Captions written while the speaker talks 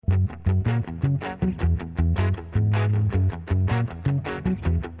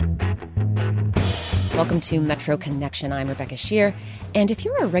Welcome to Metro Connection. I'm Rebecca Shear. And if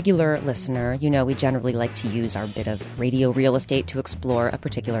you're a regular listener, you know we generally like to use our bit of radio real estate to explore a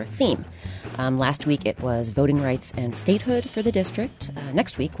particular theme. Last week it was voting rights and statehood for the district.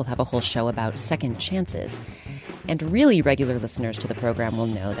 Next week we'll have a whole show about second chances. And really regular listeners to the program will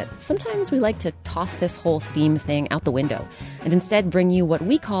know that sometimes we like to toss this whole theme thing out the window and instead bring you what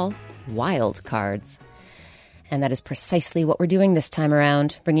we call wild cards. And that is precisely what we're doing this time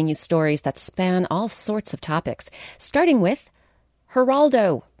around, bringing you stories that span all sorts of topics, starting with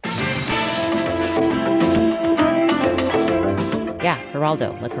Geraldo. Yeah,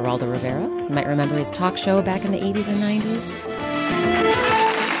 Geraldo, like Geraldo Rivera. You might remember his talk show back in the 80s and 90s.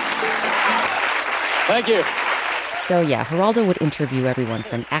 Thank you. So yeah, Geraldo would interview everyone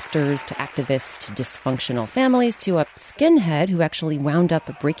from actors to activists to dysfunctional families to a skinhead who actually wound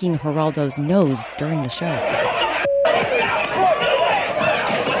up breaking Geraldo's nose during the show.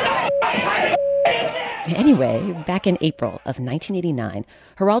 Anyway, back in April of 1989,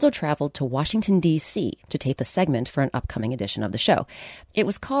 Geraldo traveled to Washington, D.C. to tape a segment for an upcoming edition of the show. It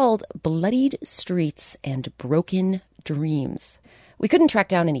was called Bloodied Streets and Broken Dreams. We couldn't track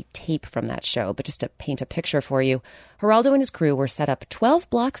down any tape from that show, but just to paint a picture for you, Geraldo and his crew were set up 12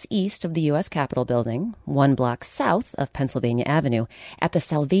 blocks east of the U.S. Capitol building, 1 block south of Pennsylvania Avenue, at the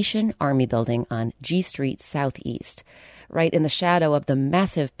Salvation Army building on G Street Southeast, right in the shadow of the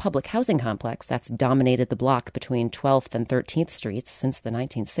massive public housing complex that's dominated the block between 12th and 13th Streets since the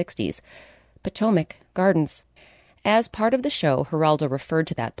 1960s, Potomac Gardens. As part of the show, Geraldo referred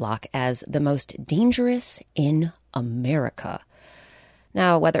to that block as the most dangerous in America.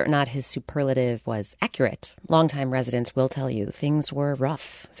 Now, whether or not his superlative was accurate, longtime residents will tell you things were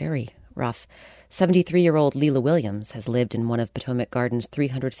rough, very rough. 73-year-old Leela Williams has lived in one of Potomac Gardens'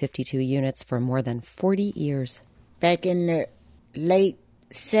 352 units for more than 40 years. Back in the late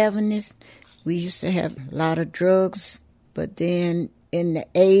 70s, we used to have a lot of drugs, but then in the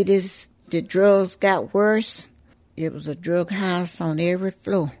 80s, the drugs got worse. It was a drug house on every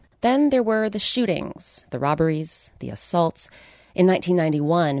floor. Then there were the shootings, the robberies, the assaults. In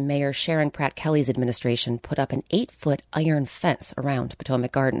 1991, Mayor Sharon Pratt Kelly's administration put up an 8-foot iron fence around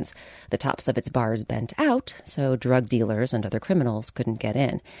Potomac Gardens. The tops of its bars bent out, so drug dealers and other criminals couldn't get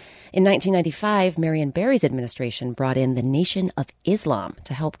in. In 1995, Marion Barry's administration brought in the Nation of Islam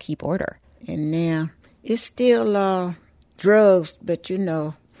to help keep order. And now, it's still drugs, but you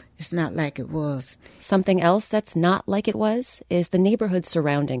know, it's not like it was. Something else that's not like it was is the neighborhood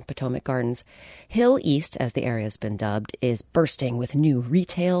surrounding Potomac Gardens. Hill East, as the area's been dubbed, is bursting with new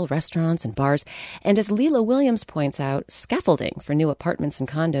retail, restaurants, and bars. And as Leela Williams points out, scaffolding for new apartments and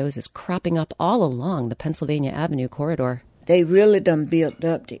condos is cropping up all along the Pennsylvania Avenue corridor. They really done built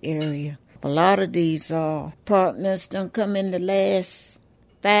up the area. A lot of these apartments done come in the last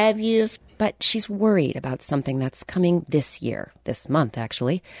 5 years. But she's worried about something that's coming this year, this month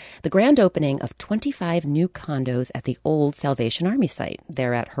actually, the grand opening of 25 new condos at the old Salvation Army site.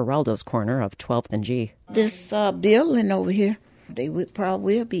 They're at Geraldo's corner of 12th and G. This building over here, they would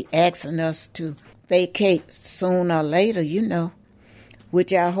probably be asking us to vacate sooner or later, you know,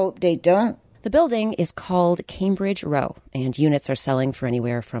 which I hope they don't. The building is called Cambridge Row, and units are selling for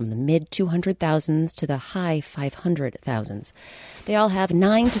anywhere from the mid-200,000s to the high 500,000s. They all have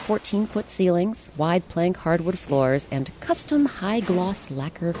 9 to 14-foot ceilings, wide plank hardwood floors, and custom high-gloss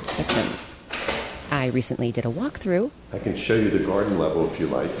lacquer kitchens. I recently did a walkthrough. I can show you the garden level if you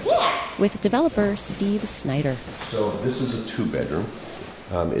like. Yeah. With developer Steve Snyder. So this is a 2-bedroom.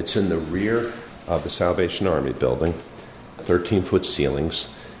 It's in the rear of the Salvation Army building, 13-foot ceilings.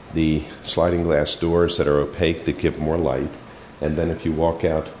 The sliding glass doors that are opaque that give more light. And then if you walk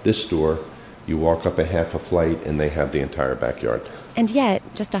out this door, you walk up a half a flight and they have the entire backyard. And yet,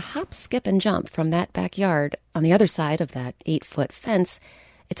 just a hop, skip, and jump from that backyard, on the other side of that 8-foot fence,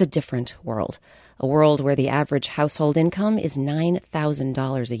 it's a different world. A world where the average household income is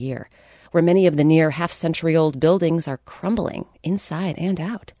 $9,000 a year. Where many of the near half-century-old buildings are crumbling inside and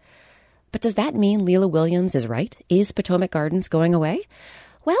out. But does that mean Leela Williams is right? Is Potomac Gardens going away?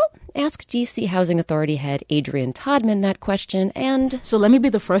 Well, ask D.C. Housing Authority head Adrian Todman that question, and... So let me be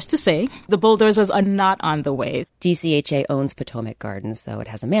the first to say, the bulldozers are not on the way. DCHA owns Potomac Gardens, though it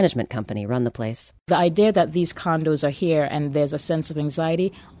has a management company run the place. The idea that these condos are here and there's a sense of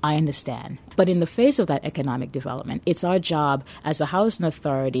anxiety, I understand. But in the face of that economic development, it's our job as a housing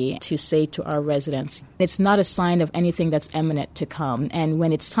authority to say to our residents, it's not a sign of anything that's imminent to come. And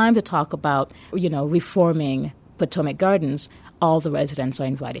when it's time to talk about, reforming Potomac Gardens, all the residents are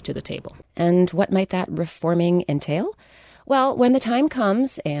invited to the table. And what might that reforming entail? Well, when the time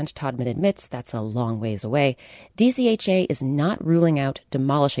comes, and Todman admits that's a long ways away, DCHA is not ruling out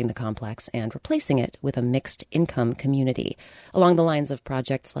demolishing the complex and replacing it with a mixed-income community, along the lines of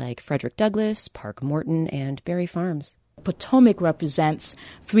projects like Frederick Douglass, Park Morton, and Berry Farms. Potomac represents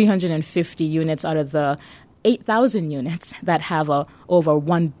 350 units out of the 8,000 units that have a over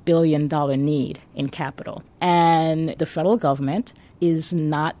 $1 billion need in capital. And the federal government is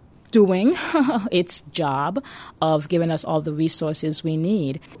not doing its job of giving us all the resources we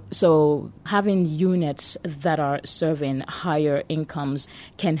need. So having units that are serving higher incomes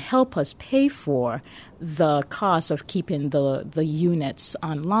can help us pay for the cost of keeping the units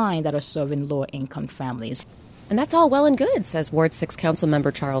online that are serving lower income families. And that's all well and good, says Ward 6 Council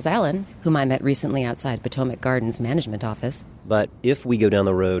Member Charles Allen, whom I met recently outside Potomac Gardens management office. But if we go down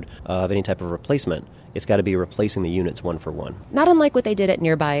the road of any type of replacement, it's got to be replacing the units one for one. Not unlike what they did at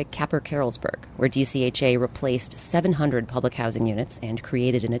nearby Capper-Carrollsburg, where DCHA replaced 700 public housing units and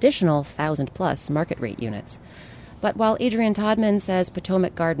created an additional 1,000-plus market-rate units. But while Adrian Todman says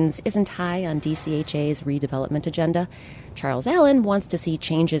Potomac Gardens isn't high on DCHA's redevelopment agenda, Charles Allen wants to see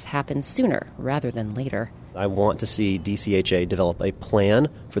changes happen sooner rather than later. I want to see DCHA develop a plan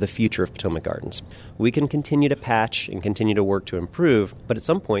for the future of Potomac Gardens. We can continue to patch and continue to work to improve, but at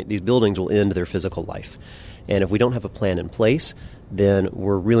some point these buildings will end their physical life. And if we don't have a plan in place, then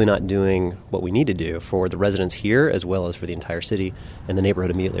we're really not doing what we need to do for the residents here as well as for the entire city and the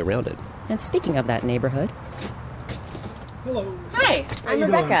neighborhood immediately around it. And speaking of that neighborhood... Hello. Hi, I'm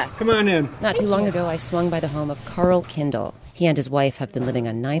Rebecca. Doing? Come on in. Not too long ago, I swung by the home of Carl Kindle. He and his wife have been living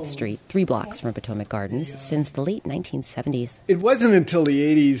on 9th Street, 3 blocks from Potomac Gardens, since the late 1970s. It wasn't until the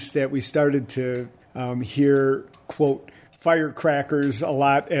 80s that we started to hear, quote, firecrackers a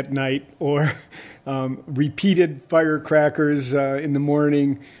lot at night or repeated firecrackers in the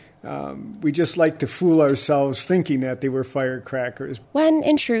morning. We just like to fool ourselves thinking that they were firecrackers. When,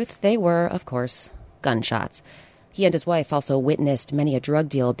 in truth, they were, of course, gunshots. He and his wife also witnessed many a drug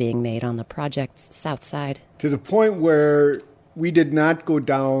deal being made on the project's south side. To the point where we did not go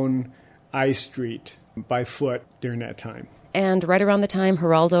down I Street by foot during that time. And right around the time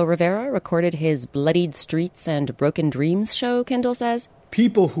Geraldo Rivera recorded his Bloodied Streets and Broken Dreams show, Kindle says,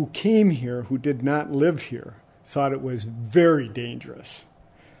 people who came here who did not live here thought it was very dangerous.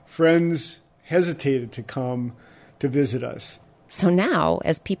 Friends hesitated to come to visit us. So now,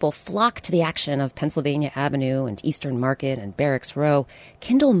 as people flock to the action of Pennsylvania Avenue and Eastern Market and Barracks Row,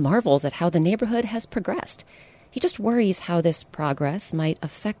 Kindle marvels at how the neighborhood has progressed. He just worries how this progress might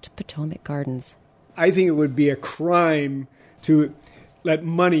affect Potomac Gardens. I think it would be a crime to let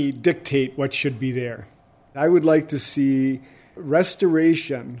money dictate what should be there. I would like to see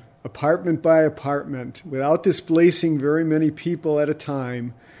restoration, apartment by apartment, without displacing very many people at a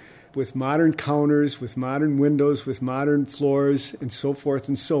time, with modern counters, with modern windows, with modern floors, and so forth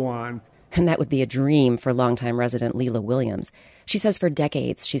and so on. And that would be a dream for longtime resident Leela Williams. She says for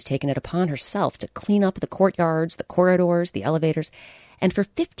decades she's taken it upon herself to clean up the courtyards, the corridors, the elevators. And for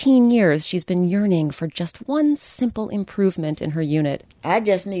 15 years she's been yearning for just one simple improvement in her unit. I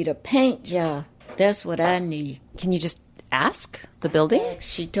just need a paint job. That's what I need. Can you just ask the building?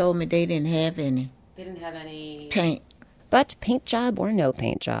 She told me they didn't have any. They didn't have any paint. But paint job or no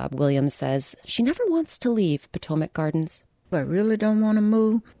paint job, Williams says she never wants to leave Potomac Gardens. I really don't want to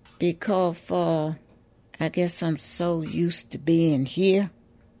move because I guess I'm so used to being here,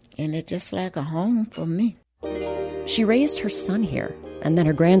 and it's just like a home for me. She raised her son here, and then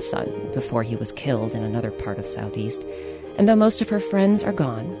her grandson, before he was killed in another part of Southeast. And though most of her friends are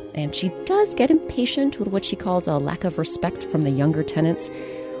gone, and she does get impatient with what she calls a lack of respect from the younger tenants,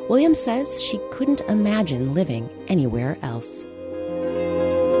 Williams says she couldn't imagine living anywhere else.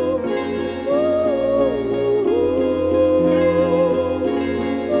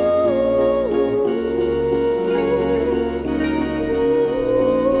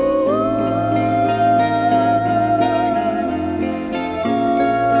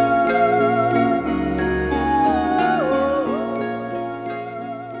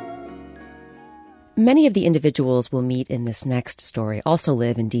 Many of the individuals we'll meet in this next story also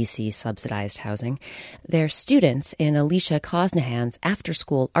live in D.C. subsidized housing. They're students in Alicia Cosnahan's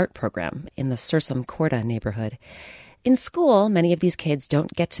after-school art program in the Sursum Corda neighborhood. In school, many of these kids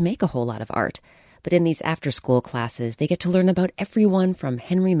don't get to make a whole lot of art. But in these after-school classes, they get to learn about everyone from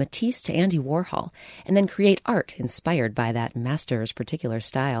Henry Matisse to Andy Warhol, and then create art inspired by that master's particular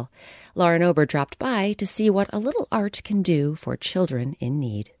style. Lauren Ober dropped by to see what a little art can do for children in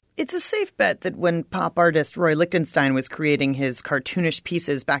need. It's a safe bet that when pop artist Roy Lichtenstein was creating his cartoonish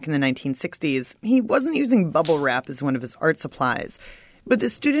pieces back in the 1960s, he wasn't using bubble wrap as one of his art supplies. But the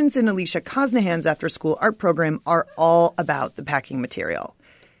students in Alicia Cosnahan's after-school art program are all about the packing material.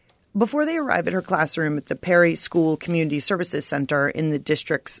 Before they arrive at her classroom at the Perry School Community Services Center in the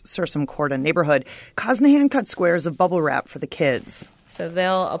district's Sursum Corda neighborhood, Cosnahan cut squares of bubble wrap for the kids. So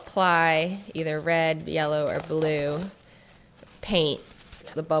they'll apply either red, yellow, or blue paint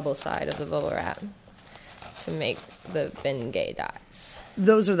to the bubble side of the bubble wrap to make the Bengay dots.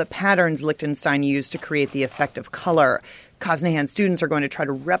 Those are the patterns Lichtenstein used to create the effect of color. Cosnahan students are going to try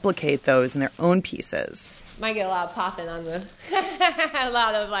to replicate those in their own pieces. Might get a lot of popping on the, a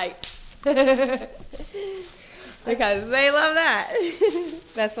lot of because they love that.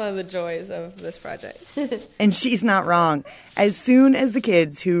 That's one of the joys of this project. And she's not wrong. As soon as the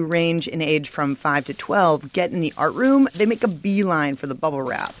kids, who range in age from 5 to 12, get in the art room, they make a beeline for the bubble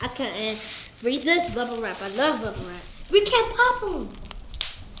wrap. I can't read this bubble wrap. I love bubble wrap. We can't pop them.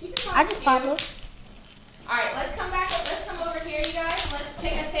 I can pop them. All right, let's come back. Let's come over here, you guys. Let's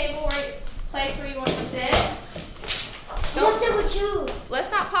pick a table place where you want to sit. Don't sit with you. Let's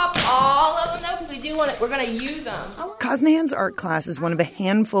not pop all of them, though, because we're going to use them. Cosnahan's art class is one of a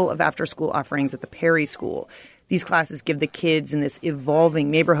handful of after-school offerings at the Perry School. These classes give the kids in this evolving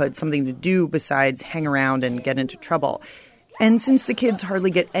neighborhood something to do besides hang around and get into trouble. And since the kids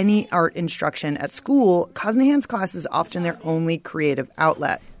hardly get any art instruction at school, Cosnahan's class is often their only creative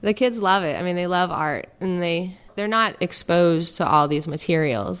outlet. The kids love it. I mean, they love art, and they're not exposed to all these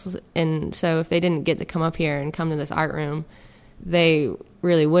materials. And so if they didn't get to come up here and come to this art room, they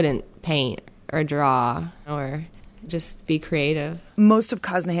really wouldn't paint or draw or just be creative. Most of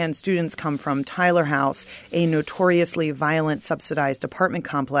Cosnahan's students come from Tyler House, a notoriously violent subsidized apartment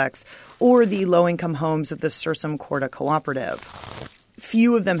complex, or the low-income homes of the Sursum Corda Cooperative.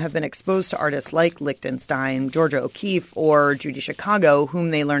 Few of them have been exposed to artists like Lichtenstein, Georgia O'Keeffe, or Judy Chicago, whom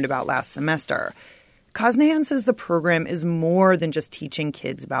they learned about last semester. Cosnahan says the program is more than just teaching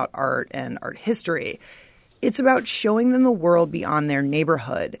kids about art and art history. It's about showing them the world beyond their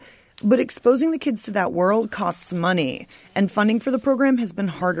neighborhood. But exposing the kids to that world costs money, and funding for the program has been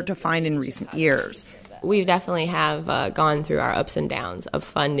harder to find in recent years. We definitely have gone through our ups and downs of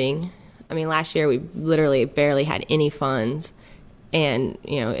funding. I mean, last year we literally barely had any funds. And,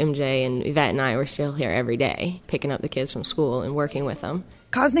 MJ and Yvette and I were still here every day, picking up the kids from school and working with them.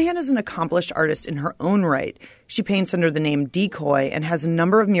 Cosnahan is an accomplished artist in her own right. She paints under the name Decoy and has a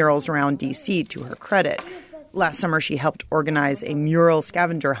number of murals around D.C. to her credit. Last summer, she helped organize a mural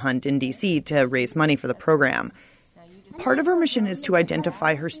scavenger hunt in D.C. to raise money for the program. Part of her mission is to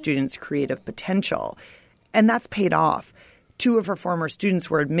identify her students' creative potential, and that's paid off. 2 of her former students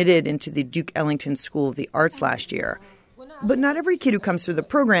were admitted into the Duke Ellington School of the Arts last year. But not every kid who comes through the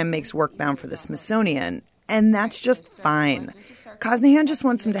program makes work bound for the Smithsonian, and that's just fine. Cosnahan just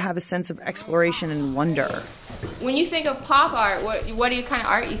wants them to have a sense of exploration and wonder. When you think of pop art, what kind of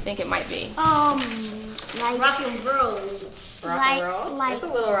art you think it might be? Like rock and roll. Rock and roll? It's a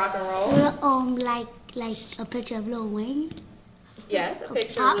little rock and roll. Like a picture of Lil Wayne. Yes, a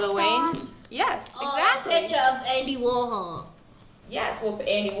picture of Lil Wayne. Yes, exactly. A picture of Andy Warhol. Yes, well,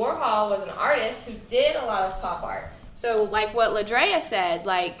 Andy Warhol was an artist who did a lot of pop art. So, like what LaDrea said,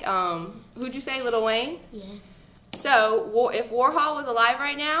 who'd you say, Lil Wayne? Yeah. So, if Warhol was alive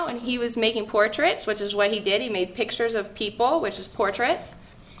right now and he was making portraits, which is what he did, he made pictures of people, which is portraits,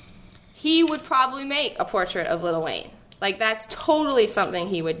 he would probably make a portrait of Lil Wayne. That's totally something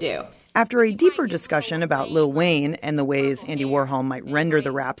he would do. After a deeper discussion about Lil Wayne and the ways Andy Warhol might render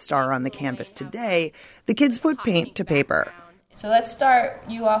the rap star on the canvas today, the kids put paint to paper. So let's start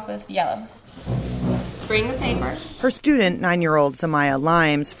you off with yellow. Bring the paper. Her student, 9-year-old Zamaya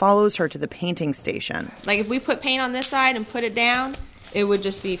Limes, follows her to the painting station. If we put paint on this side and put it down, it would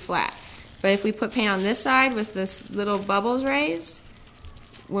just be flat. But if we put paint on this side with this little bubbles raised,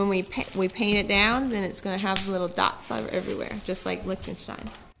 when we paint it down, then it's going to have little dots everywhere, just like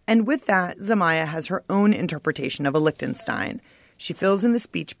Lichtenstein's. And with that, Zamaya has her own interpretation of a Lichtenstein. She fills in the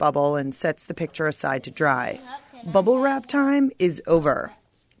speech bubble and sets the picture aside to dry. Bubble wrap time is over.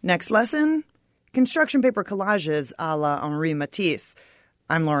 Next lesson? Construction paper collages a la Henri Matisse.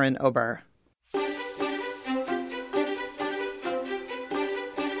 I'm Lauren Ober.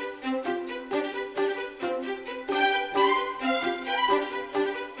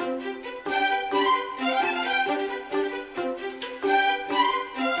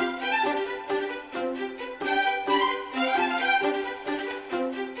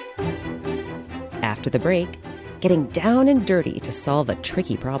 After the break, getting down and dirty to solve a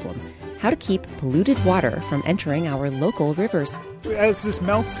tricky problem. How to keep polluted water from entering our local rivers. As this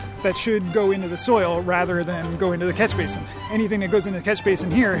melts, that should go into the soil rather than go into the catch basin. Anything that goes into the catch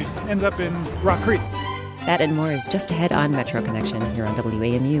basin here ends up in Rock Creek. That and more is just ahead on Metro Connection here on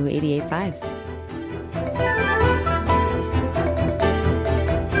WAMU 88.5.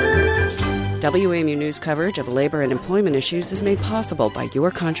 WAMU News coverage of labor and employment issues is made possible by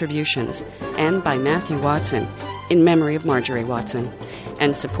your contributions and by Matthew Watson, in memory of Marjorie Watson.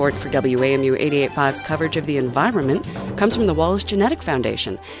 And support for WAMU 88.5's coverage of the environment comes from the Wallace Genetic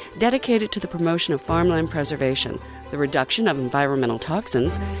Foundation, dedicated to the promotion of farmland preservation, the reduction of environmental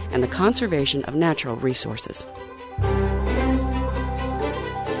toxins, and the conservation of natural resources.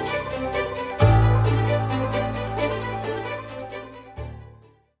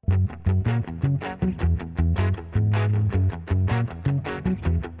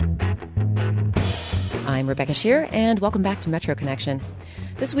 I'm Rebecca Shear, and welcome back to Metro Connection.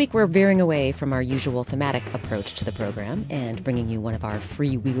 This week, we're veering away from our usual thematic approach to the program and bringing you one of our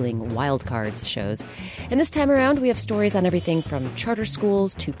freewheeling wildcards shows. And this time around, we have stories on everything from charter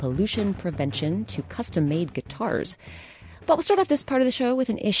schools to pollution prevention to custom-made guitars. But we'll start off this part of the show with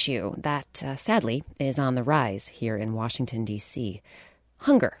an issue that, sadly, is on the rise here in Washington, D.C.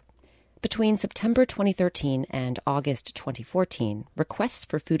 Hunger. Between September 2013 and August 2014, requests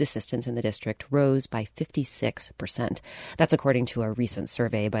for food assistance in the district rose by 56%. That's according to a recent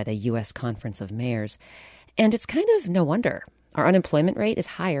survey by the U.S. Conference of Mayors. And it's kind of no wonder. Our unemployment rate is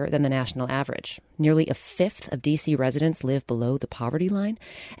higher than the national average. Nearly a fifth of D.C. residents live below the poverty line.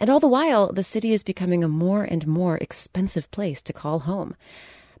 And all the while, the city is becoming a more and more expensive place to call home.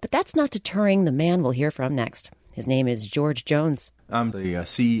 But that's not deterring the man we'll hear from next. His name is George Jones. I'm the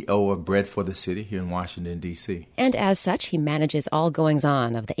CEO of Bread for the City here in Washington, D.C. And as such, he manages all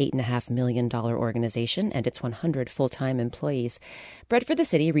goings-on of the $8.5 million organization and its 100 full-time employees. Bread for the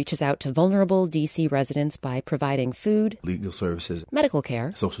City reaches out to vulnerable D.C. residents by providing food, legal services, medical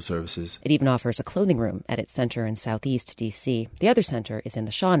care, social services. It even offers a clothing room at its center in Southeast D.C. The other center is in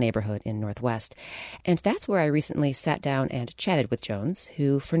the Shaw neighborhood in Northwest. And that's where I recently sat down and chatted with Jones,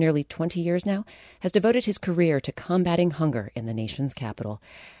 who for nearly 20 years now has devoted his career to combating hunger in the nation's capital.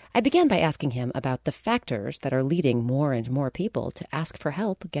 I began by asking him about the factors that are leading more and more people to ask for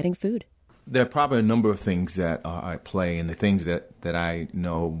help getting food. There are probably a number of things that are at play, and the things that I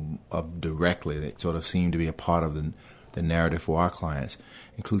know of directly that sort of seem to be a part of the narrative for our clients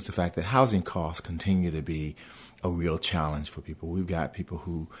includes the fact that housing costs continue to be a real challenge for people. We've got people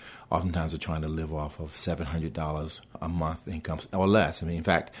who oftentimes are trying to live off of $700 a month incomes or less. I mean, in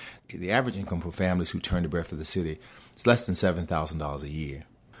fact, the average income for families who turn to Bread for the City is less than $7,000 a year.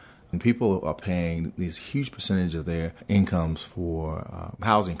 And people are paying these huge percentage of their incomes for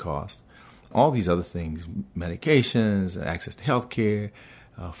housing costs. All these other things, medications, access to health care,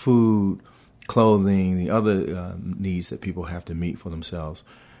 food, clothing, the other needs that people have to meet for themselves,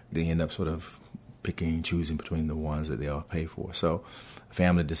 they end up sort of picking and choosing between the ones that they'll pay for. So a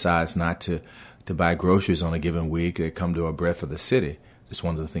family decides not to buy groceries on a given week. They come to a Bread for the City. It's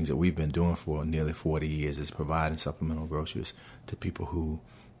one of the things that we've been doing for nearly 40 years is providing supplemental groceries to people who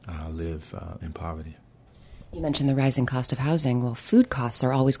live in poverty. You mentioned the rising cost of housing. Well, food costs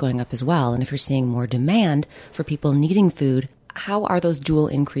are always going up as well. And if you're seeing more demand for people needing food, how are those dual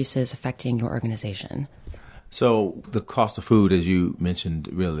increases affecting your organization? So the cost of food, as you mentioned,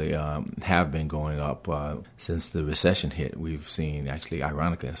 really have been going up since the recession hit. We've seen, actually,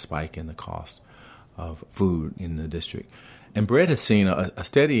 ironically, a spike in the cost of food in the district. And bread has seen a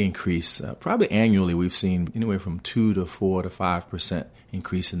steady increase. Probably annually, we've seen anywhere from 2 to 4 to 5%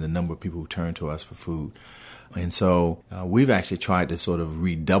 increase in the number of people who turn to us for food. And so we've actually tried to sort of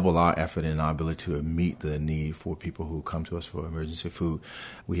redouble our effort in our ability to meet the need for people who come to us for emergency food.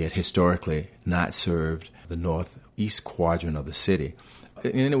 We had historically not served the northeast quadrant of the city.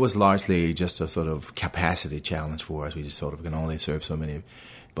 And it was largely just a sort of capacity challenge for us. We just sort of can only serve so many.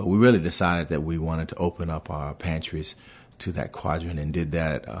 But we really decided that we wanted to open up our pantries to that quadrant and did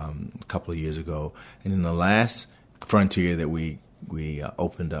that a couple of years ago. And in the last frontier that we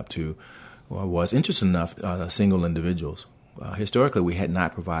opened up to was, interesting enough, single individuals. Historically, we had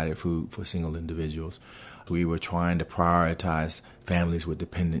not provided food for single individuals. We were trying to prioritize families with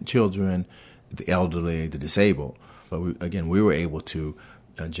dependent children, the elderly, the disabled. But we were able to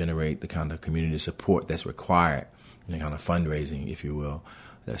generate the kind of community support that's required, the kind of fundraising, if you will,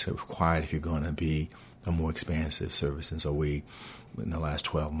 that's required if you're going to be a more expansive service. And so we, in the last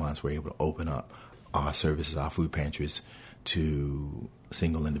 12 months, were able to open up our services, our food pantries, to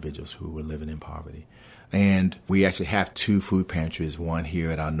single individuals who were living in poverty. And we actually have 2 food pantries, one here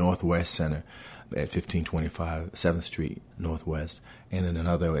at our Northwest Center at 1525 7th Street Northwest, and then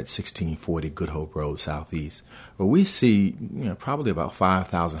another at 1640 Good Hope Road Southeast, where we see probably about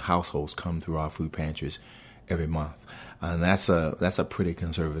 5,000 households come through our food pantries every month. And that's a pretty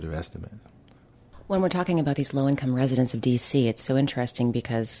conservative estimate. When we're talking about these low-income residents of D.C., it's so interesting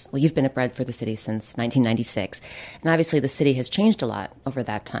because, well, you've been at Bread for the City since 1996, and obviously the city has changed a lot over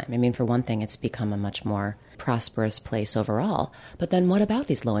that time. I mean, for one thing, it's become a much more prosperous place overall. But then what about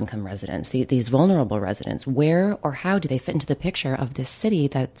these low-income residents, these vulnerable residents? Where or how do they fit into the picture of this city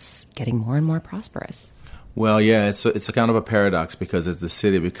that's getting more and more prosperous? Well, yeah, it's a kind of a paradox because as the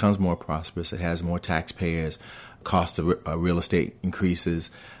city becomes more prosperous, it has more taxpayers, cost of real estate increases,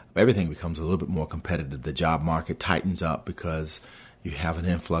 everything becomes a little bit more competitive. The job market tightens up because you have an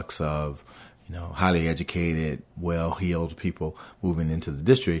influx of, highly educated, well-heeled people moving into the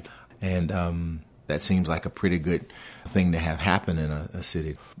district. And that seems like a pretty good thing to have happen in a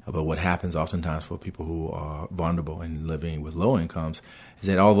city. But what happens oftentimes for people who are vulnerable and living with low incomes is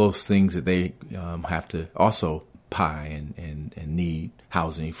that all those things that they have to also buy and need,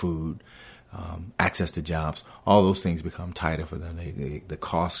 housing, food, access to jobs, all those things become tighter for them. The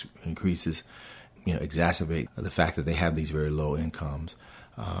cost increases, exacerbate the fact that they have these very low incomes.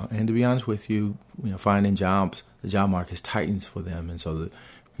 And to be honest with you, finding jobs, the job market tightens for them. And so,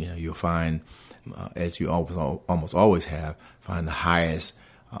 you'll find, as you almost always find the highest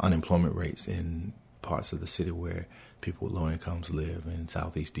unemployment rates in parts of the city where people with low incomes live, in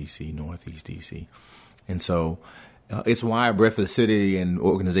Southeast D.C., Northeast D.C. And so it's why Bread for the City and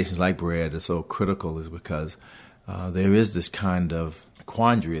organizations like Bread are so critical, is because there is this kind of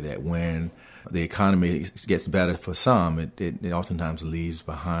quandary that when the economy gets better for some, it oftentimes leaves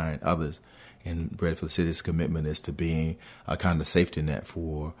behind others. And Bread for the City's commitment is to being a kind of safety net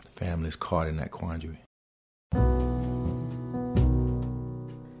for families caught in that quandary.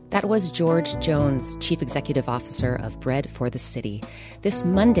 That was George Jones, Chief Executive Officer of Bread for the City. This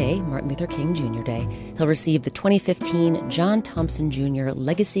Monday, Martin Luther King Jr. Day, he'll receive the 2015 John Thompson Jr.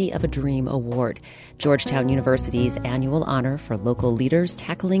 Legacy of a Dream Award, Georgetown University's annual honor for local leaders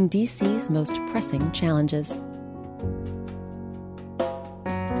tackling D.C.'s most pressing challenges.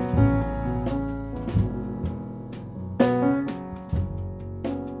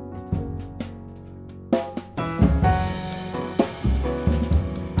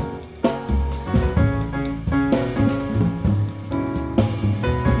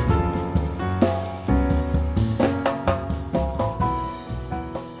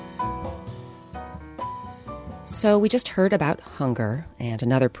 So we just heard about hunger, and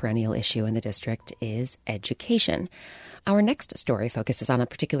another perennial issue in the district is education. Our next story focuses on a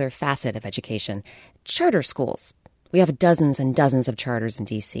particular facet of education, charter schools. We have dozens and dozens of charters in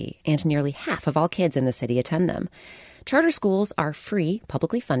D.C., and nearly half of all kids in the city attend them. Charter schools are free,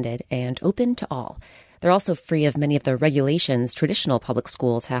 publicly funded, and open to all. They're also free of many of the regulations traditional public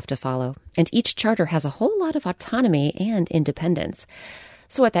schools have to follow, and each charter has a whole lot of autonomy and independence.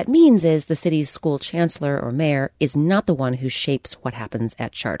 So what that means is the city's school chancellor or mayor is not the one who shapes what happens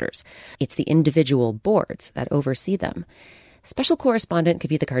at charters. It's the individual boards that oversee them. Special correspondent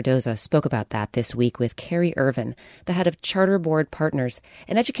Kavitha Cardoza spoke about that this week with Carrie Irvin, the head of Charter Board Partners,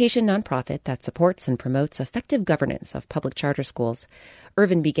 an education nonprofit that supports and promotes effective governance of public charter schools.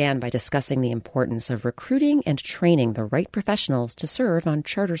 Irvin began by discussing the importance of recruiting and training the right professionals to serve on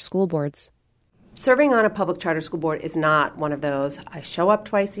charter school boards. Serving on a public charter school board is not one of those, I show up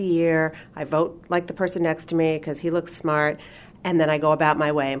twice a year, I vote like the person next to me because he looks smart, and then I go about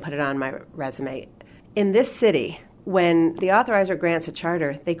my way and put it on my resume. In this city, when the authorizer grants a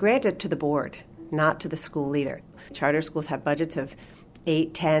charter, they grant it to the board, not to the school leader. Charter schools have budgets of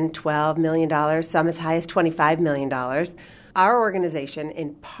 $8, $10, $12 million, some as high as $25 million. Our organization,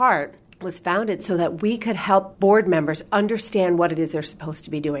 in part, was founded so that we could help board members understand what it is they're supposed to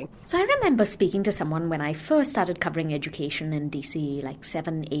be doing. So I remember speaking to someone when I first started covering education in DC like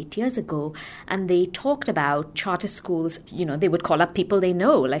 7-8 years ago, and they talked about charter schools. They would call up people they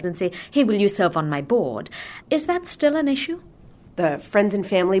know, and say, hey, will you serve on my board? Is that still an issue? The Friends and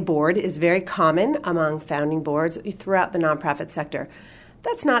Family Board is very common among founding boards throughout the nonprofit sector.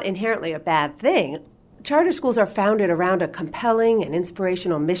 That's not inherently a bad thing. Charter schools are founded around a compelling and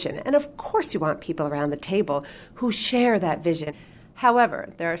inspirational mission, and of course you want people around the table who share that vision.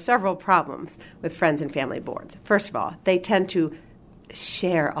 However, there are several problems with Friends and Family Boards. First of all, they tend to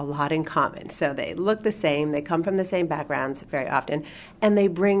share a lot in common. So they look the same, they come from the same backgrounds very often, and they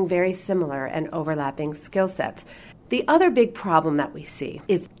bring very similar and overlapping skill sets. The other big problem that we see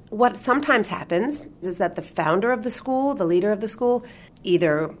is what sometimes happens is that the founder of the school, the leader of the school,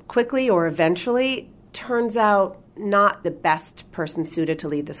 either quickly or eventually turns out not the best person suited to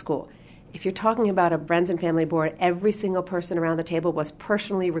lead the school. If you're talking about a Friends and Family Board, every single person around the table was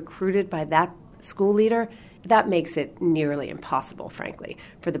personally recruited by that school leader, That makes it nearly impossible, frankly,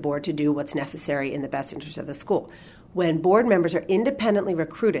 for the board to do what's necessary in the best interest of the school. When board members are independently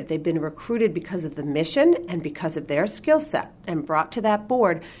recruited, they've been recruited because of the mission and because of their skill set and brought to that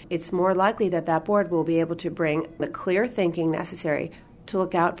board, it's more likely that that board will be able to bring the clear thinking necessary to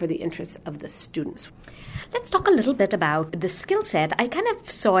look out for the interests of the students. Let's talk a little bit about the skill set. I kind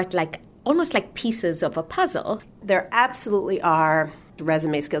of saw it like almost like pieces of a puzzle. There absolutely are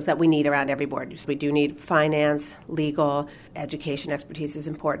resume skills that we need around every board. We do need finance, legal, education expertise is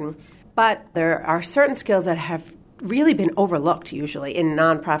important. But there are certain skills that have really been overlooked usually in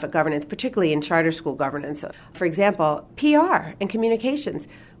nonprofit governance, particularly in charter school governance. For example, PR and communications.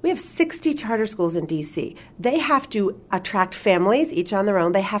 We have 60 charter schools in D.C. They have to attract families, each on their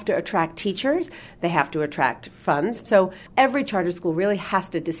own. They have to attract teachers. They have to attract funds. So every charter school really has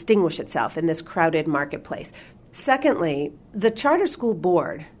to distinguish itself in this crowded marketplace. Secondly, the charter school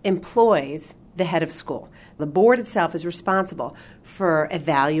board employs the head of school. The board itself is responsible for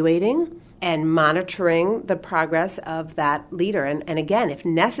evaluating and monitoring the progress of that leader. And again, if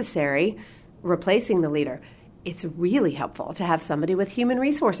necessary, replacing the leader. It's really helpful to have somebody with human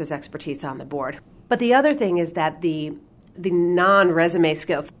resources expertise on the board. But the other thing is that the non-resume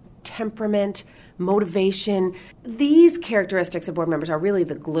skills, temperament, motivation, these characteristics of board members are really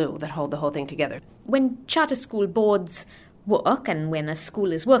the glue that hold the whole thing together. When charter school boards work and when a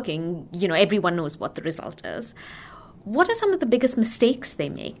school is working, everyone knows what the result is. What are some of the biggest mistakes they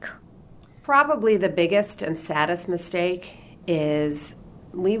make? Probably the biggest and saddest mistake is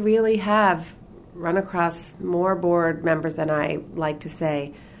we really have run across more board members than I like to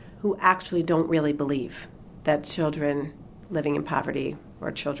say who actually don't really believe that children living in poverty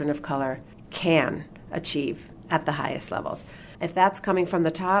or children of color can achieve at the highest levels. If that's coming from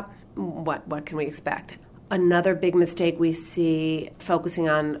the top, what can we expect? Another big mistake we see focusing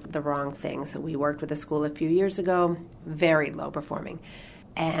on the wrong things. So we worked with a school a few years ago, very low performing.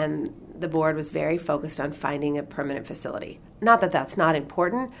 And the board was very focused on finding a permanent facility. Not that that's not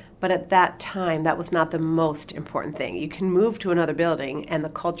important, but at that time, that was not the most important thing. You can move to another building, and the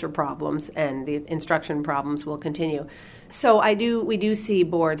culture problems and the instruction problems will continue. So we do see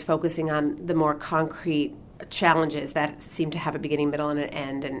boards focusing on the more concrete challenges that seem to have a beginning, middle, and an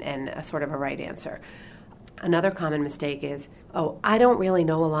end, and a sort of a right answer. Another common mistake is, I don't really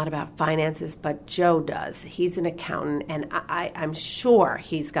know a lot about finances, but Joe does. He's an accountant, and I'm sure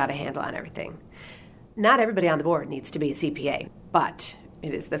he's got a handle on everything. Not everybody on the board needs to be a CPA, but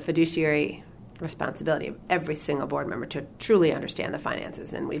it is the fiduciary responsibility of every single board member to truly understand the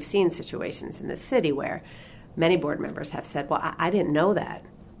finances. And we've seen situations in the city where many board members have said, well, I didn't know that.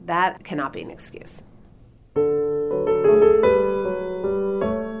 That cannot be an excuse.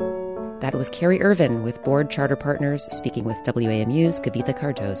 That was Carrie Irvin with Board Charter Partners speaking with WAMU's Kavitha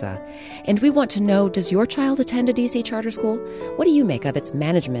Cardoza. And we want to know, does your child attend a DC charter school? What do you make of its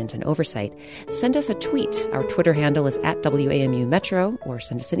management and oversight? Send us a tweet. Our Twitter handle is @WAMU Metro, or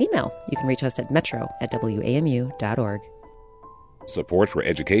send us an email. You can reach us at metro@wamu.org. Support for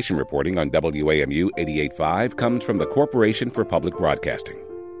education reporting on WAMU 88.5 comes from the Corporation for Public Broadcasting.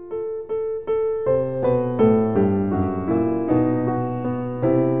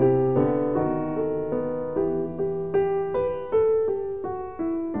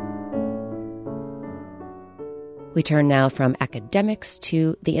 We turn now from academics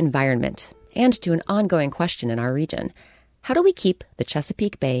to the environment and to an ongoing question in our region. How do we keep the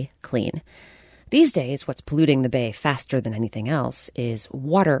Chesapeake Bay clean? These days, what's polluting the bay faster than anything else is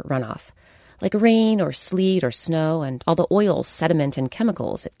water runoff, like rain or sleet or snow and all the oil, sediment, and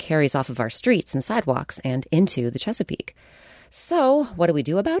chemicals it carries off of our streets and sidewalks and into the Chesapeake. So, what do we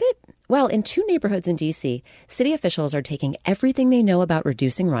do about it? Well, in 2 neighborhoods in D.C., city officials are taking everything they know about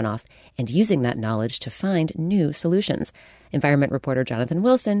reducing runoff and using that knowledge to find new solutions. Environment reporter Jonathan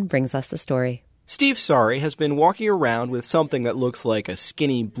Wilson brings us the story. Steve Sari has been walking around with something that looks like a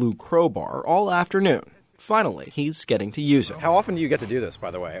skinny blue crowbar all afternoon. Finally, he's getting to use it. How often do you get to do this,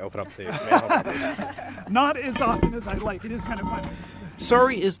 by the way? Open up the manhole. Not as often as I'd like. It is kind of fun.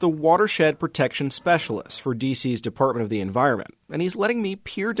 Sari is the watershed protection specialist for D.C.'s Department of the Environment, and he's letting me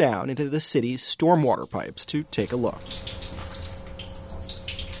peer down into the city's stormwater pipes to take a look.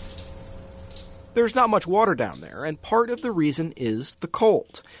 There's not much water down there, and part of the reason is the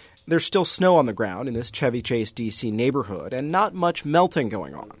cold. There's still snow on the ground in this Chevy Chase, D.C. neighborhood, and not much melting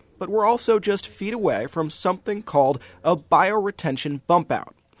going on. But we're also just feet away from something called a bioretention bump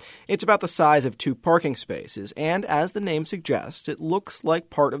out. It's about the size of 2 parking spaces, and as the name suggests, it looks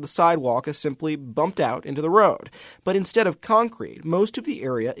like part of the sidewalk is simply bumped out into the road. But instead of concrete, most of the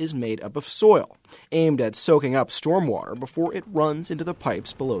area is made up of soil, aimed at soaking up stormwater before it runs into the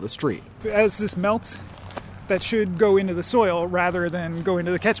pipes below the street. As this melts, that should go into the soil rather than go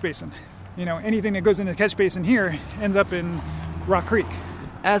into the catch basin. Anything that goes into the catch basin here ends up in Rock Creek.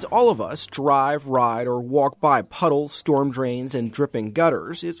 As all of us drive, ride, or walk by puddles, storm drains, and dripping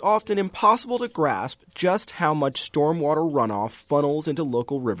gutters, it's often impossible to grasp just how much stormwater runoff funnels into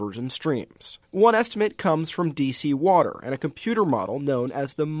local rivers and streams. One estimate comes from DC Water and a computer model known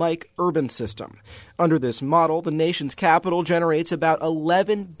as the Mike Urban System. Under this model, the nation's capital generates about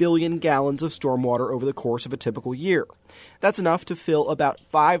 11 billion gallons of stormwater over the course of a typical year. That's enough to fill about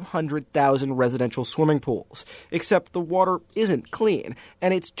 500,000 residential swimming pools, except the water isn't clean,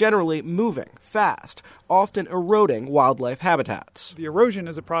 and it's generally moving fast, often eroding wildlife habitats. The erosion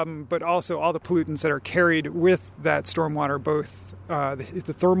is a problem, but also all the pollutants that are carried with that stormwater, both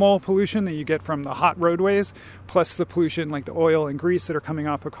the thermal pollution that you get from the hot roadways, plus the pollution like the oil and grease that are coming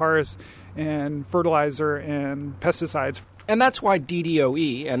off of cars, and fertilizer and pesticides. And that's why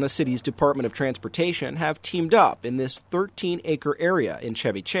DDOE and the city's Department of Transportation have teamed up in this 13-acre area in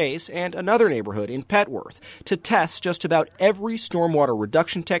Chevy Chase and another neighborhood in Petworth to test just about every stormwater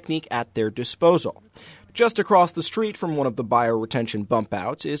reduction technique at their disposal. Just across the street from one of the bioretention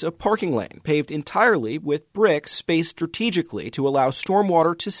bump-outs is a parking lane paved entirely with bricks spaced strategically to allow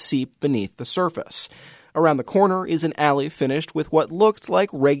stormwater to seep beneath the surface. Around the corner is an alley finished with what looks like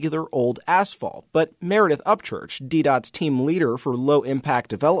regular old asphalt, but Meredith Upchurch, DDOT's team leader for low-impact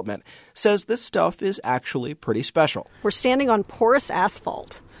development, says this stuff is actually pretty special. We're standing on porous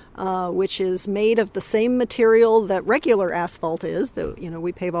asphalt, which is made of the same material that regular asphalt is, that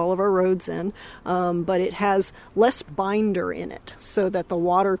we pave all of our roads in, but it has less binder in it so that the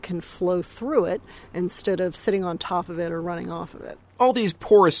water can flow through it instead of sitting on top of it or running off of it. All these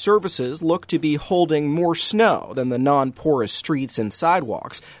porous surfaces look to be holding more snow than the non-porous streets and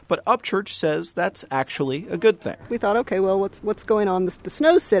sidewalks, but Upchurch says that's actually a good thing. We thought, okay, well, what's going on? The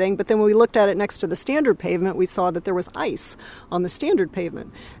snow's sitting, but then when we looked at it next to the standard pavement, we saw that there was ice on the standard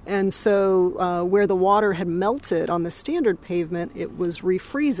pavement. And so where the water had melted on the standard pavement, it was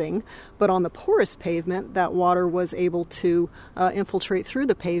refreezing, but on the porous pavement, that water was able to infiltrate through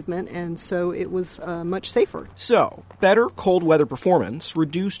the pavement, and so it was much safer. So, better cold weather performance,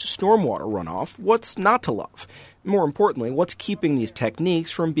 reduced stormwater runoff, what's not to love? More importantly, what's keeping these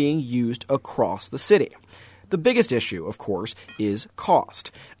techniques from being used across the city? The biggest issue, of course, is cost.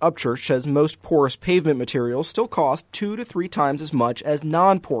 Upchurch says most porous pavement materials still cost 2 to 3 times as much as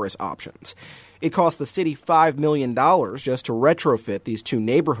non-porous options. It cost the city $5 million just to retrofit these 2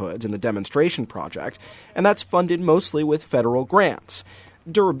 neighborhoods in the demonstration project, and that's funded mostly with federal grants.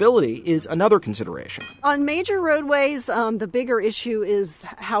 Durability is another consideration. On major roadways, the bigger issue is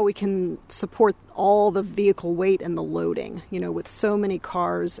how we can support all the vehicle weight and the loading, with so many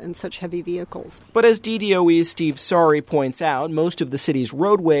cars and such heavy vehicles. But as DDOE's Steve Sari points out, most of the city's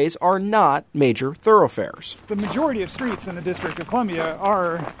roadways are not major thoroughfares. The majority of streets in the District of Columbia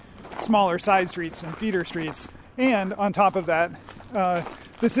are smaller side streets and feeder streets. And on top of that,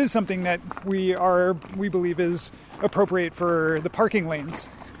 this is something that we believe is appropriate for the parking lanes.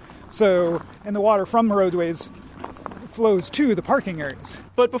 So, and the water from the roadways flows to the parking areas.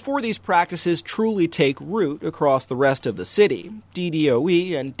 But before these practices truly take root across the rest of the city,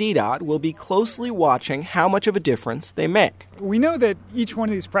 DDOE and DDOT will be closely watching how much of a difference they make. We know that each one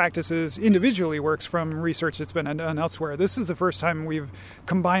of these practices individually works from research that's been done elsewhere. This is the first time we've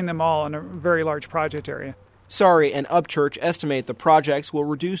combined them all in a very large project area. Sari and Upchurch estimate the projects will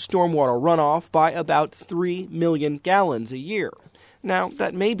reduce stormwater runoff by about 3 million gallons a year. Now,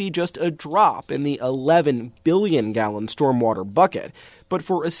 that may be just a drop in the 11 billion gallon stormwater bucket, but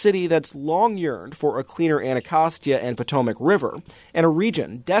for a city that's long yearned for a cleaner Anacostia and Potomac River, and a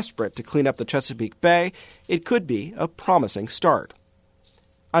region desperate to clean up the Chesapeake Bay, it could be a promising start.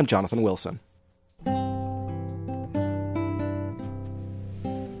 I'm Jonathan Wilson.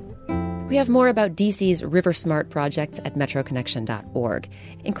 We have more about DC's River Smart projects at metroconnection.org,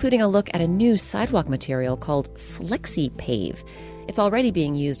 including a look at a new sidewalk material called FlexiPave. It's already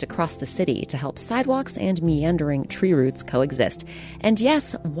being used across the city to help sidewalks and meandering tree roots coexist. And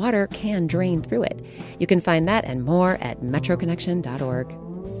yes, water can drain through it. You can find that and more at metroconnection.org.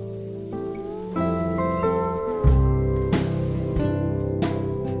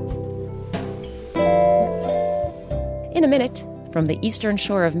 In a minute, from the eastern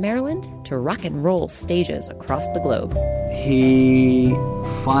shore of Maryland to rock and roll stages across the globe. He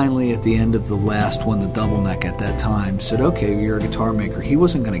finally, at the end of the last one, the double neck at that time, said, okay, you're a guitar maker. He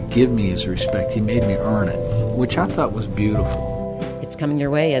wasn't going to give me his respect. He made me earn it, which I thought was beautiful. It's coming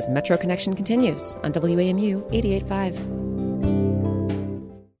your way as Metro Connection continues on WAMU 88.5.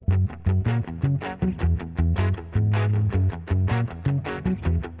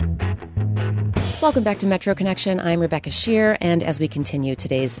 Welcome back to Metro Connection. I'm Rebecca Shear, and as we continue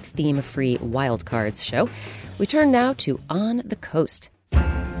today's theme-free Wildcards show, we turn now to On the Coast.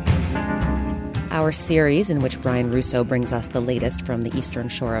 Our series in which Brian Russo brings us the latest from the eastern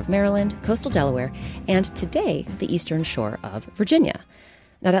shore of Maryland, coastal Delaware, and today, the eastern shore of Virginia.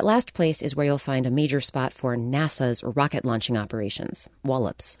 Now, that last place is where you'll find a major spot for NASA's rocket launching operations,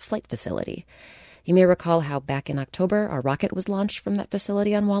 Wallops Flight Facility. You may recall how back in October, a rocket was launched from that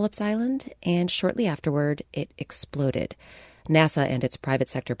facility on Wallops Island, and shortly afterward, it exploded. NASA and its private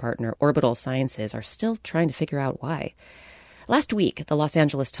sector partner, Orbital Sciences, are still trying to figure out why. Last week, the Los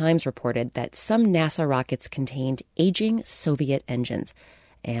Angeles Times reported that some NASA rockets contained aging Soviet engines,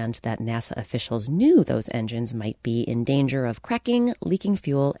 and that NASA officials knew those engines might be in danger of cracking, leaking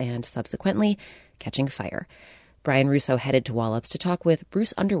fuel, and subsequently catching fire. Brian Russo headed to Wallops to talk with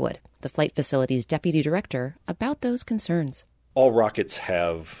Bruce Underwood, the flight facility's deputy director, about those concerns. All rockets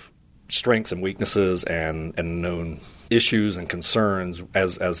have strengths and weaknesses and known issues and concerns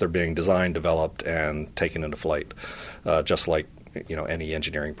as they're being designed, developed, and taken into flight, just like any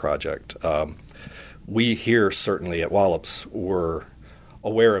engineering project. We here, certainly at Wallops, were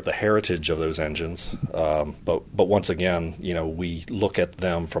aware of the heritage of those engines, but once again, we look at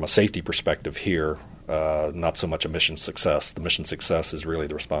them from a safety perspective here. Not so much a mission success. The mission success is really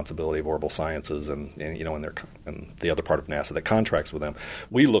the responsibility of Orbital Sciences and the other part of NASA that contracts with them.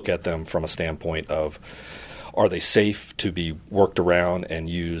 We look at them from a standpoint of, are they safe to be worked around and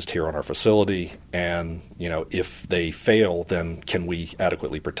used here on our facility? And, if they fail, then can we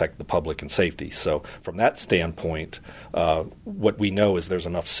adequately protect the public and safety? So from that standpoint, what we know is there's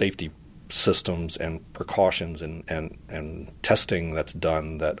enough safety systems and precautions and testing that's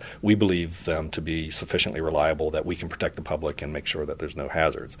done that we believe them to be sufficiently reliable that we can protect the public and make sure that there's no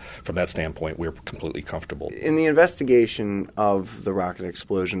hazards. From that standpoint, we're completely comfortable. In the investigation of the rocket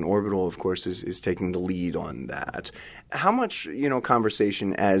explosion, Orbital, of course, is taking the lead on that. How much,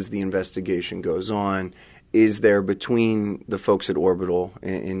 conversation as the investigation goes on is there between the folks at Orbital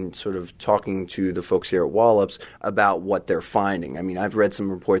in sort of talking to the folks here at Wallops about what they're finding? I mean, I've read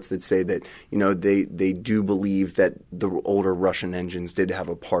some reports that say that, they do believe that the older Russian engines did have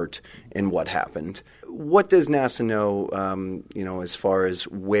a part in what happened. What does NASA know, as far as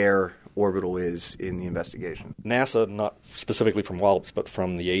where Orbital is in the investigation? NASA, not specifically from Wallops, but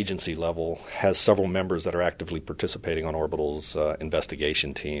from the agency level, has several members that are actively participating on Orbital's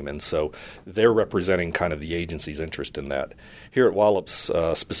investigation team, and so they're representing kind of the agency's interest in that. Here at Wallops,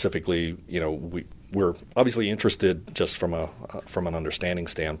 specifically, we're obviously interested just from an understanding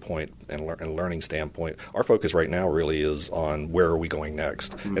standpoint and learning standpoint. Our focus right now really is on where are we going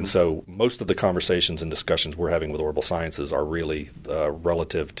next. Mm-hmm. And so most of the conversations and discussions we're having with Orbital Sciences are really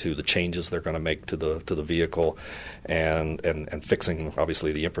relative to the changes they're going to make to the vehicle and fixing,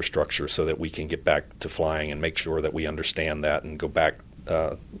 obviously, the infrastructure so that we can get back to flying and make sure that we understand that and go back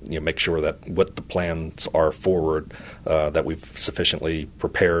make sure that what the plans are forward, that we've sufficiently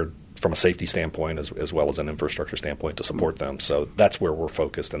prepared from a safety standpoint as well as an infrastructure standpoint to support them. So that's where we're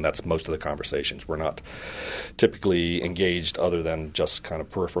focused, and that's most of the conversations. We're not typically engaged other than just kind of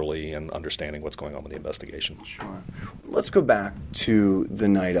peripherally and understanding what's going on with the investigation. Sure. Let's go back to the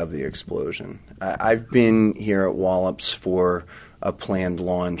night of the explosion. I've been here at Wallops for a planned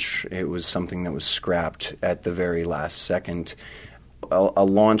launch. It was something that was scrapped at the very last second. A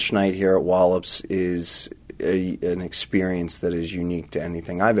launch night here at Wallops is an experience that is unique to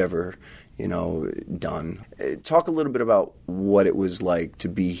anything I've ever, done. Talk a little bit about what it was like to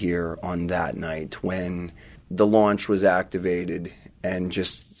be here on that night when the launch was activated and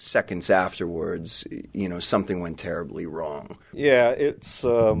just seconds afterwards, something went terribly wrong. Yeah, it's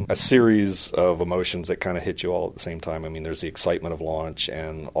a series of emotions that kind of hit you all at the same time. I mean, there's the excitement of launch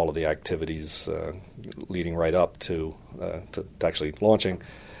and all of the activities leading right up to actually launching,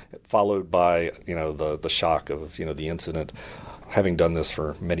 followed by, the shock of, the incident. Having done this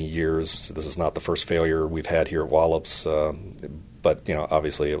for many years, this is not the first failure we've had here at Wallops, but,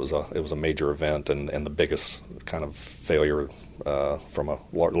 obviously it was a major event and the biggest kind of failure from a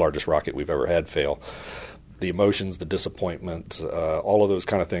largest rocket we've ever had fail. The emotions, the disappointment, all of those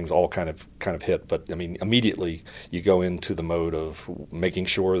kind of things all kind of hit. But, I mean, immediately you go into the mode of making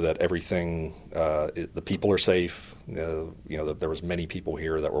sure that everything, the people are safe, that there was many people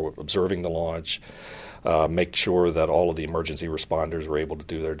here that were observing the launch, make sure that all of the emergency responders were able to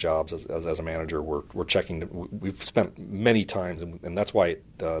do their jobs. As a manager, we're checking. We've spent many times, and that's why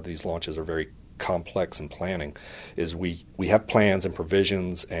these launches are very complex in planning, is we have plans and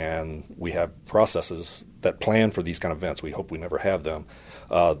provisions and we have processes that plan for these kind of events. We hope we never have them.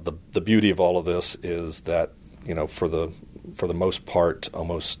 The beauty of all of this is that, for the most part,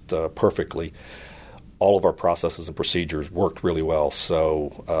 almost perfectly, all of our processes and procedures worked really well.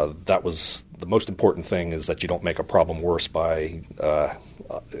 So that was the most important thing, is that you don't make a problem worse by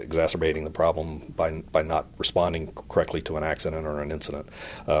exacerbating the problem by not responding correctly to an accident or an incident.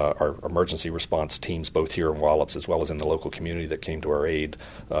 Our emergency response teams, both here in Wallops as well as in the local community that came to our aid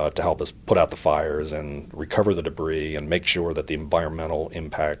to help us put out the fires and recover the debris and make sure that the environmental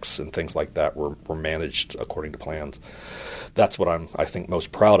impacts and things like that were managed according to plans. That's what I think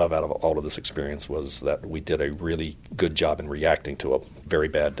most proud of out of all of this experience, was that we did a really good job in reacting to a very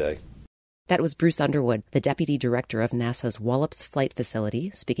bad day. That was Bruce Underwood, the Deputy Director of NASA's Wallops Flight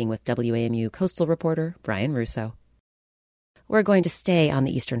Facility, speaking with WAMU coastal reporter Brian Russo. We're going to stay on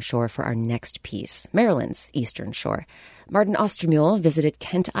the Eastern Shore for our next piece, Maryland's Eastern Shore. Martin Ostermuhl visited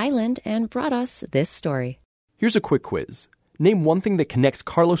Kent Island and brought us this story. Here's a quick quiz. Name one thing that connects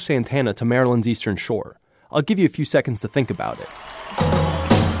Carlos Santana to Maryland's Eastern Shore. I'll give you a few seconds to think about it.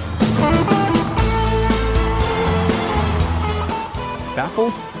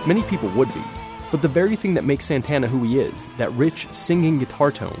 Baffled? Many people would be. But the very thing that makes Santana who he is, that rich, singing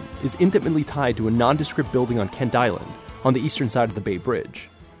guitar tone, is intimately tied to a nondescript building on Kent Island, on the eastern side of the Bay Bridge.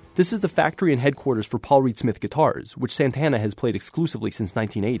 This is the factory and headquarters for Paul Reed Smith guitars, which Santana has played exclusively since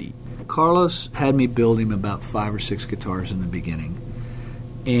 1980. Carlos had me build him about 5 or 6 guitars in the beginning.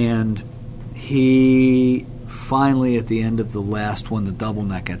 And he finally, at the end of the last one, the double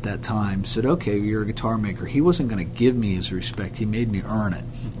neck at that time, said, okay, you're a guitar maker. He wasn't going to give me his respect. He made me earn it,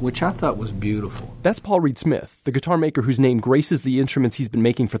 which I thought was beautiful. That's Paul Reed Smith, the guitar maker whose name graces the instruments he's been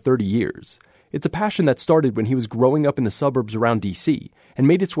making for 30 years. It's a passion that started when he was growing up in the suburbs around D.C. and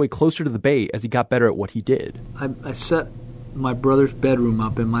made its way closer to the Bay as he got better at what he did. I set my brother's bedroom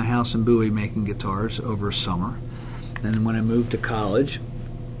up in my house in Bowie making guitars over a summer. And then when I moved to college,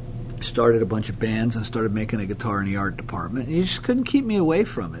 started a bunch of bands and started making a guitar in the art department. And you just couldn't keep me away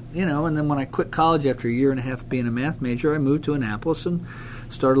from it, you know. And then when I quit college after a year and a half being a math major, I moved to Annapolis and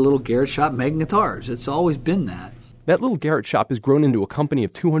started a little garage shop making guitars. It's always been that. That little garage shop has grown into a company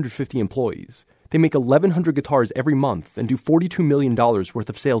of 250 employees. They make 1,100 guitars every month and do $42 million worth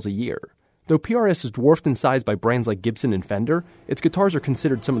of sales a year. Though PRS is dwarfed in size by brands like Gibson and Fender, its guitars are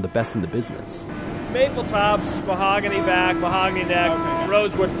considered some of the best in the business. Maple tops, mahogany back, mahogany neck,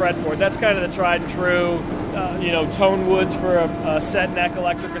 rosewood fretboard. That's kind of the tried and true, tone woods for a set neck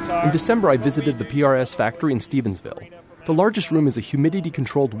electric guitar. In December, I visited the PRS factory in Stevensville. The largest room is a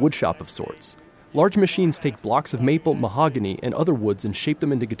humidity-controlled wood shop of sorts. Large machines take blocks of maple, mahogany, and other woods and shape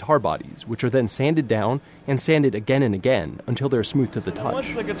them into guitar bodies, which are then sanded down and sanded again and again until they're smooth to the touch.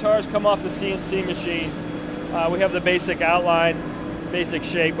 Once the guitars come off the CNC machine, we have the basic outline, basic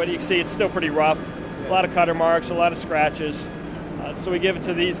shape, but you can see it's still pretty rough. A lot of cutter marks, a lot of scratches. So we give it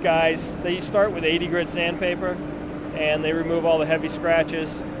to these guys. They start with 80 grit sandpaper, and they remove all the heavy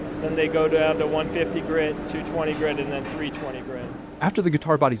scratches. Then they go down to 150 grit, 220 grit, and then 320 grit. After the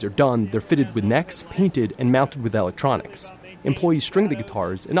guitar bodies are done, they're fitted with necks, painted, and mounted with electronics. Employees string the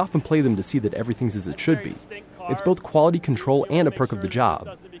guitars and often play them to see that everything's as it should be. It's both quality control and a perk of the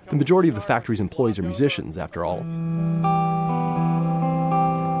job. The majority of the factory's employees are musicians, after all.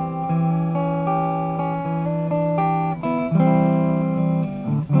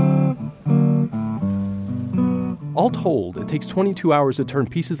 All told, it takes 22 hours to turn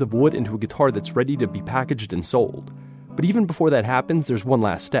pieces of wood into a guitar that's ready to be packaged and sold. But even before that happens, there's one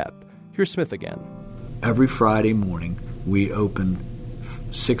last step. Here's Smith again. Every Friday morning, we open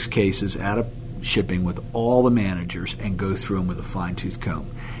 6 cases out of shipping with all the managers and go through them with a fine-tooth comb.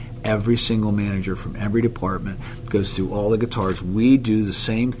 Every single manager from every department goes through all the guitars. We do the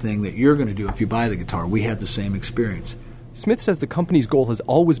same thing that you're going to do if you buy the guitar. We have the same experience. Smith says the company's goal has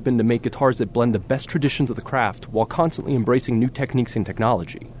always been to make guitars that blend the best traditions of the craft while constantly embracing new techniques and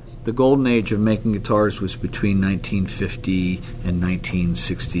technology. The golden age of making guitars was between 1950 and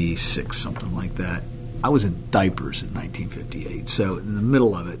 1966, something like that. I was in diapers in 1958, so in the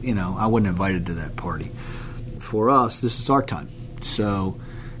middle of it, I wasn't invited to that party. For us, this is our time. So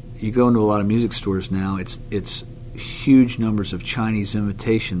you go into a lot of music stores now, it's huge numbers of Chinese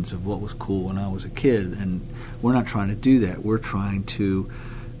imitations of what was cool when I was a kid, and we're not trying to do that. We're trying to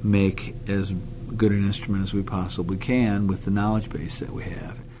make as good an instrument as we possibly can with the knowledge base that we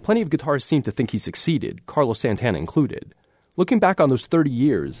have. Plenty of guitarists seem to think he succeeded, Carlos Santana included. Looking back on those 30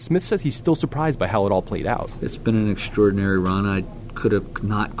 years, Smith says he's still surprised by how it all played out. It's been an extraordinary run. I could have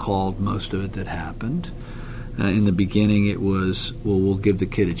not called most of it that happened. In the beginning, it was, we'll give the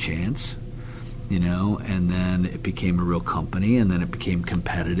kid a chance, and then it became a real company, and then it became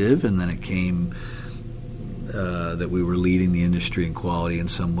competitive, and then it came that we were leading the industry in quality in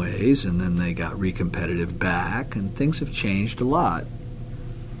some ways, and then they got re-competitive back, and things have changed a lot.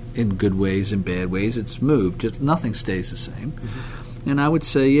 in good ways and bad ways. It's moved. Just nothing stays the same. Mm-hmm. And I would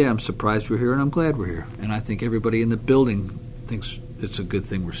say, yeah, I'm surprised we're here, and I'm glad we're here. And I think everybody in the building thinks it's a good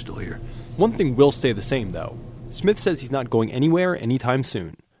thing we're still here. One thing will stay the same, though. Smith says he's not going anywhere anytime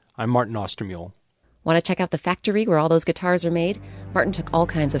soon. I'm Martin Ostermuhle. Want to check out the factory where all those guitars are made? Martin took all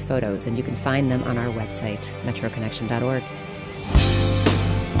kinds of photos, and you can find them on our website, metroconnection.org.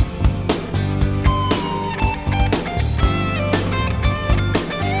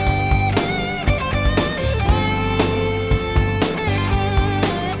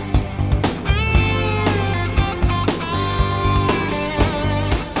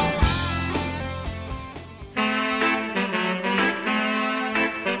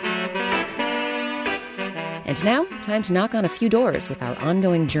 And now, time to knock on a few doors with our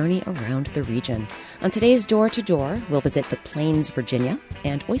ongoing journey around the region. On today's Door to Door, we'll visit the Plains, Virginia,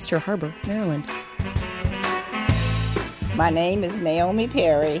 and Oyster Harbor, Maryland. My name is Naomi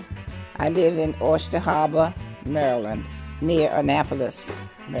Perry. I live in Oyster Harbor, Maryland, near Annapolis,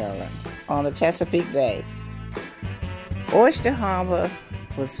 Maryland, on the Chesapeake Bay. Oyster Harbor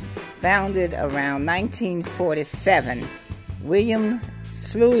was founded around 1947. William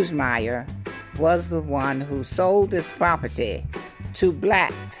Sluesmeyer was the one who sold this property to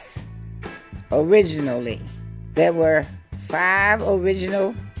blacks originally. There were 5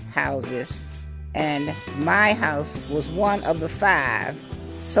 original houses, and my house was one of the 5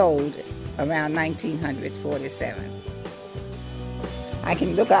 sold around 1947. I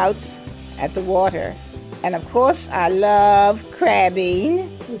can look out at the water, and of course I love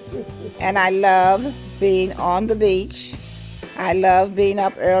crabbing, and I love being on the beach. I love being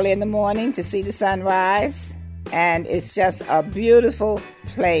up early in the morning to see the sunrise, and it's just a beautiful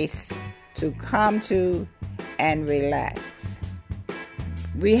place to come to and relax.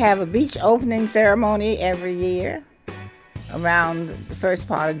 We have a beach opening ceremony every year around the first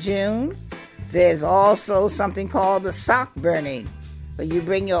part of June. There's also something called the sock burning, where you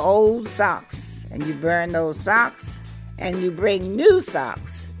bring your old socks and you burn those socks, and you bring new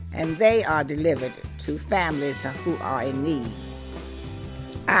socks, and they are delivered to families who are in need.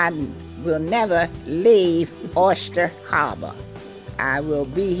 I will never leave Oyster Harbor. I will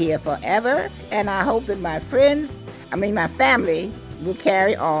be here forever, and I hope that my family will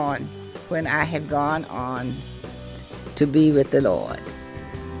carry on when I have gone on to be with the Lord.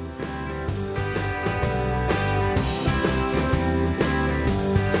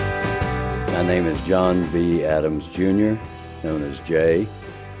 My name is John B. Adams, Jr., known as Jay.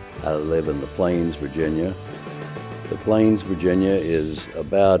 I live in the Plains, Virginia. The Plains, Virginia is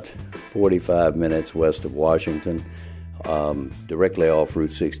about 45 minutes west of Washington, directly off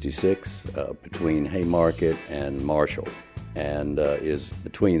Route 66, between Haymarket and Marshall, and is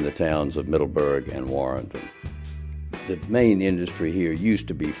between the towns of Middleburg and Warrenton. The main industry here used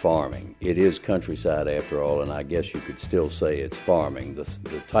to be farming. It is countryside after all, and I guess you could still say it's farming. The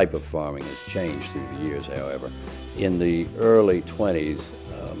type of farming has changed through the years, however. In the early 20s,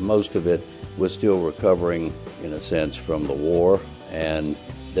 most of it was still recovering, in a sense, from the war, and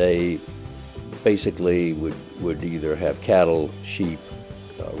they basically would either have cattle, sheep,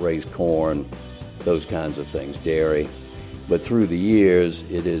 raise corn, those kinds of things, dairy. But through the years,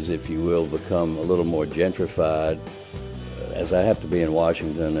 it is, if you will, become a little more gentrified. As I have to be in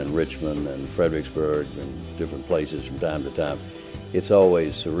Washington and Richmond and Fredericksburg and different places from time to time, it's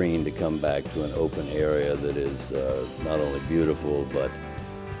always serene to come back to an open area that is not only beautiful, but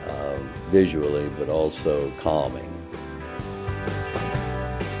visually, but also calming.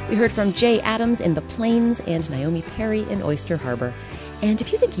 We heard from Jay Adams in the Plains and Naomi Perry in Oyster Harbor. And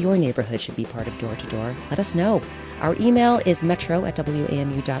if you think your neighborhood should be part of Door to Door, let us know. Our email is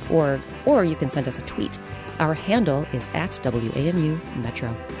metro@wamu.org, or you can send us a tweet. Our handle is @WAMU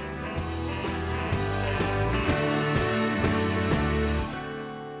Metro.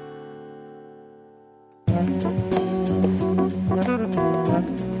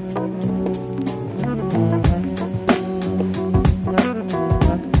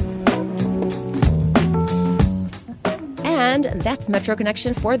 And that's Metro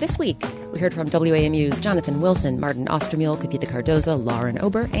Connection for this week. We heard from WAMU's Jonathan Wilson, Martin Ostermuhle, Kapitha Cardoza, Lauren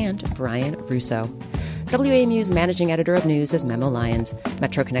Ober, and Brian Russo. WAMU's managing editor of news is Memo Lyons.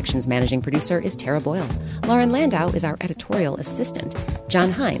 Metro Connection's managing producer is Tara Boyle. Lauren Landau is our editorial assistant.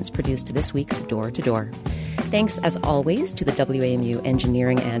 John Hines produced this week's Door to Door. Thanks, as always, to the WAMU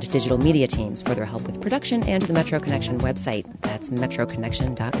engineering and digital media teams for their help with production and to the Metro Connection website. That's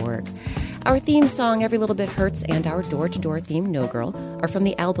metroconnection.org. Our theme song, Every Little Bit Hurts, and our door-to-door theme, No Girl, are from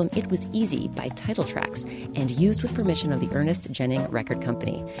the album It Was Easy by Title Tracks and used with permission of the Ernest Jennings Record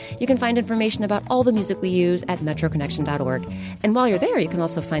Company. You can find information about all the music we use at metroconnection.org. And while you're there, you can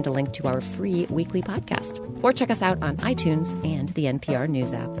also find a link to our free weekly podcast. Or check us out on iTunes and the NPR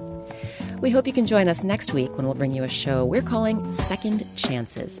News app. We hope you can join us next week when we'll bring you a show we're calling Second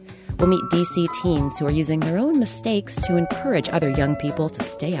Chances. We'll meet D.C. teens who are using their own mistakes to encourage other young people to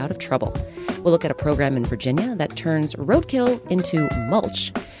stay out of trouble. We'll look at a program in Virginia that turns roadkill into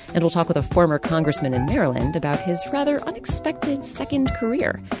mulch. And we'll talk with a former congressman in Maryland about his rather unexpected second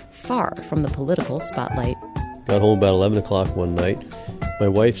career, far from the political spotlight. Got home about 11 o'clock one night. My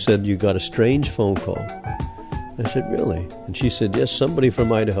wife said, "You got a strange phone call." I said, "Really?" And she said, "Yes, somebody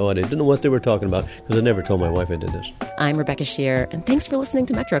from Idaho." I didn't know what they were talking about because I never told my wife I did this. I'm Rebecca Shear, and thanks for listening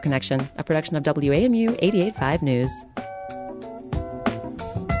to Metro Connection, a production of WAMU 88.5 News.